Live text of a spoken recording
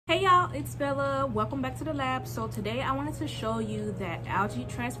Hey y'all, it's Bella. Welcome back to the lab. So today I wanted to show you that algae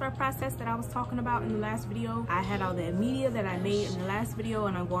transfer process that I was talking about in the last video. I had all that media that I made in the last video,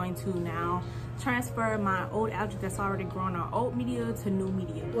 and I'm going to now transfer my old algae that's already grown on old media to new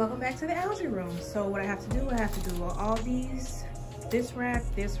media. Welcome back to the algae room. So what I have to do all these, this rack,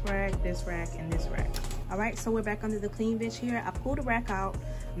 this rack, this rack, and this rack. All right, so we're back under the clean bench here. I pulled the rack out.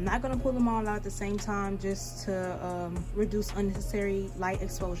 I'm not gonna pull them all out at the same time just to reduce unnecessary light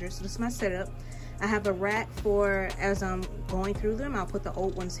exposure. So this is my setup. I have a rack for, as I'm going through them, I'll put the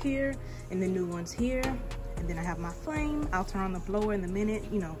old ones here and the new ones here. And then I have my flame. I'll turn on the blower in a minute,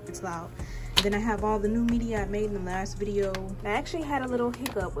 you know, it's loud. And then I have all the new media I made in the last video. I actually had a little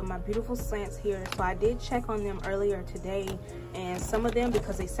hiccup with my beautiful slants here. So I did check on them earlier today, and some of them,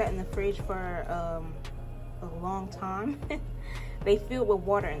 because they sat in the fridge for a long time, they filled with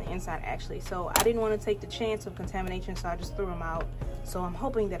water in the inside actually. So I didn't want to take the chance of contamination, so I just threw them out. So I'm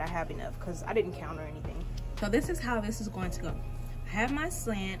hoping that I have enough because I didn't count or anything. So this is how this is going to go. I have my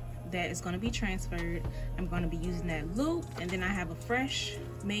slant that is going to be transferred. I'm going to be using that loop, and then I have a fresh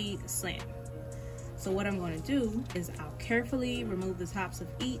made slant. So what I'm going to do is I'll carefully remove the tops of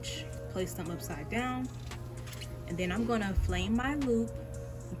each, place them upside down, and then I'm going to flame my loop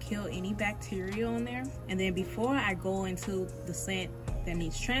and kill any bacteria on there. And then before I go into the slant that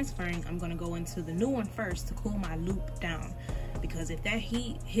needs transferring, I'm going to go into the new one first to cool my loop down, because if that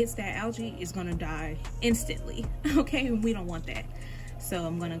heat hits that algae, it's going to die instantly. Okay, and we don't want that. So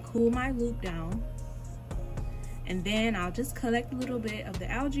I'm going to cool my loop down, and then I'll just collect a little bit of the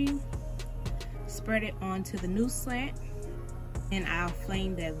algae, spread it onto the new slant, and I'll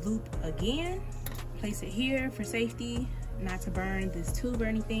flame that loop again, place it here for safety, not to burn this tube or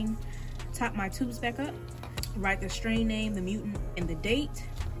anything. Top my tubes back up, write the strain name, the mutant, and the date,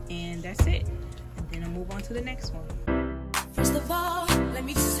 and that's it. And then I'll move on to the next one. First of all, let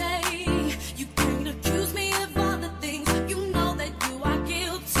me say, you can accuse me of all the things you know that you are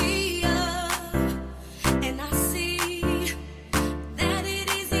guilty of. And I see that it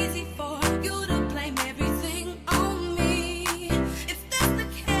is easy for you to blame everything on me. If that's the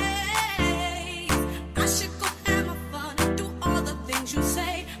case, I should go have my fun and do all the things you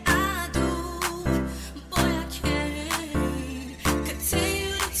say I do. Boy, I can't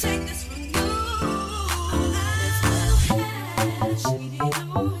continue to take this from you.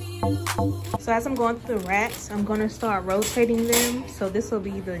 So as I'm going through the racks, I'm going to start rotating them. So this will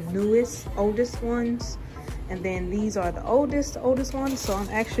be the newest, oldest ones. And then these are the oldest ones. So I'm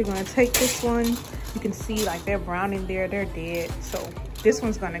actually going to take this one. You can see like they're brown in there, they're dead. So this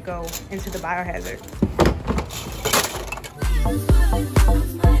one's going to go into the biohazard.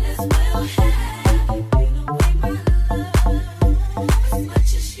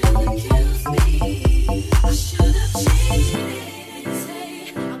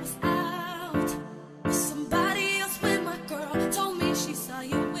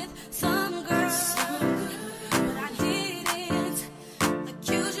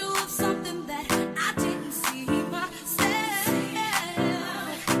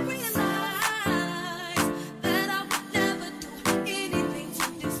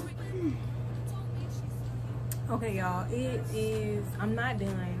 Okay y'all, it is, I'm not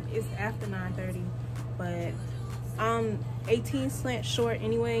done. It's after 9:30, but I'm 18 slants short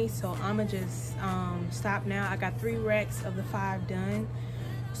anyway, so I'ma just stop now. I got 3 racks of the 5 done,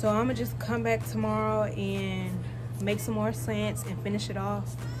 so I'ma just come back tomorrow and make some more slants and finish it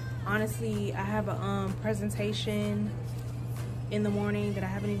off. Honestly, I have a presentation in the morning that I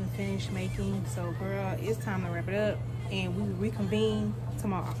haven't even finished making, so girl, it's time to wrap it up and we will reconvene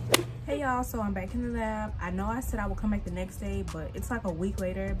tomorrow. Hey y'all, so I'm back in the lab. I know I said I would come back the next day, but it's like a week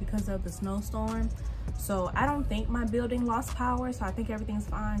later because of the snowstorm. So I don't think my building lost power, so I think everything's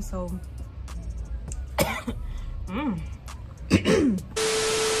fine. So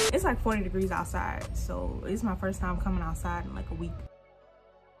it's like 40 degrees outside, so it's my first time coming outside in like a week.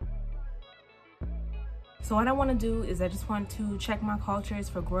 So what I want to do is I just want to check my cultures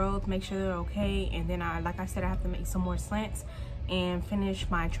for growth, make sure they're okay, and then like I said, I have to make some more slants and finish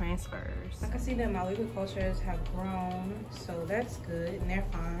my transfers. I can see that my legal cultures have grown, so that's good and they're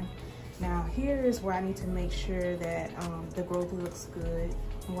fine. Now here is where I need to make sure that the growth looks good.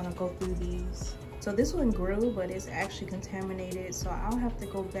 I want to go through these. So this one grew, but it's actually contaminated, so I'll have to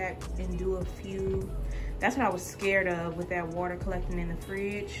go back and do a few. That's what I was scared of with that water collecting in the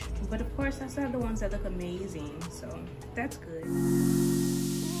fridge. But of course, I still have the ones that look amazing, so that's good.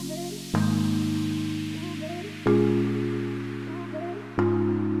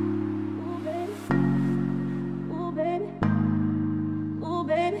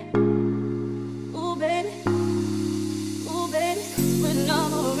 When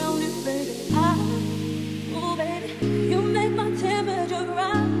I'm around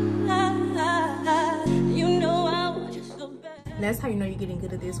And that's how you know you're getting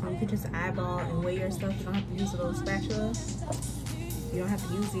good at this, when you can just eyeball and weigh your stuff. You don't have to use a little spatula. You don't have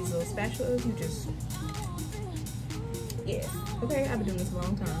to use these little spatulas. You just, yes. Okay, I've been doing this a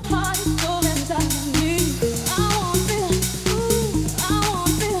long time.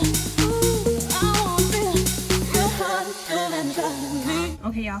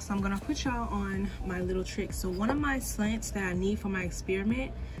 Okay, y'all, so I'm gonna put y'all on my little trick. So one of my slants that I need for my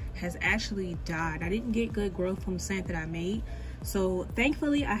experiment has actually died. I didn't get good growth from the slant that I made. So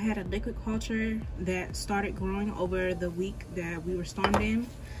thankfully I had a liquid culture that started growing over the week that we were stormed in.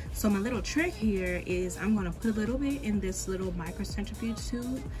 So my little trick here is I'm gonna put a little bit in this little micro centrifuge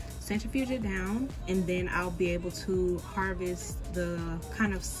tube, centrifuge it down, and then I'll be able to harvest the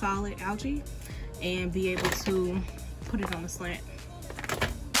kind of solid algae and be able to put it on the slant.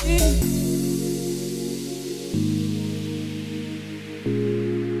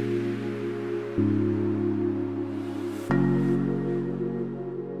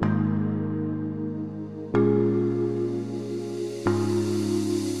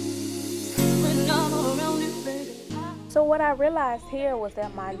 So what I realized here was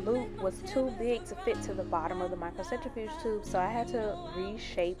that my loop was too big to fit to the bottom of the microcentrifuge tube, so I had to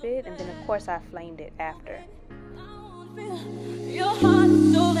reshape it, and then of course I flamed it after. Your heart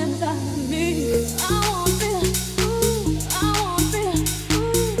is so inside of me. I won't feel, I won't feel,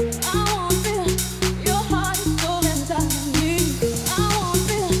 I won't feel. Your heart is so inside of me. I won't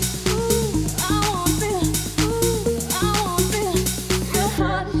feel, I won't feel, I won't feel. Your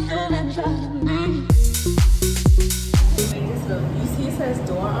heart is so inside of me. You see it says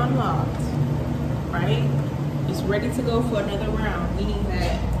door unlocked, right? It's ready to go for another round, meaning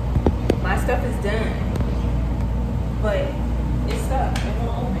that my stuff is done. But it's stuck, it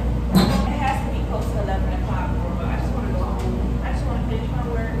won't open. It has to be close to 11 o'clock, but I just want to go home. I just want to finish my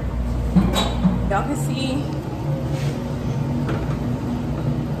work. Y'all can see,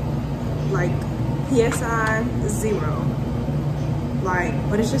 like, PSI 0. Like,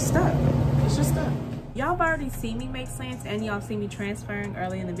 but it's just stuck. It's just stuck. Y'all have already seen me make slants and y'all seen me transferring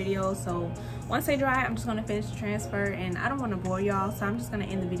early in the video. So once they dry, I'm just gonna finish the transfer, and I don't want to bore y'all, so I'm just gonna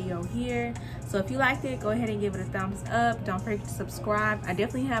end the video here. So if you liked it, go ahead and give it a thumbs up. Don't forget to subscribe. I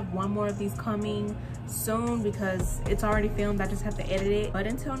definitely have one more of these coming soon because it's already filmed. I just have to edit it. But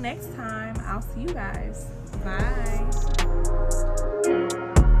until next time, I'll see you guys. Bye.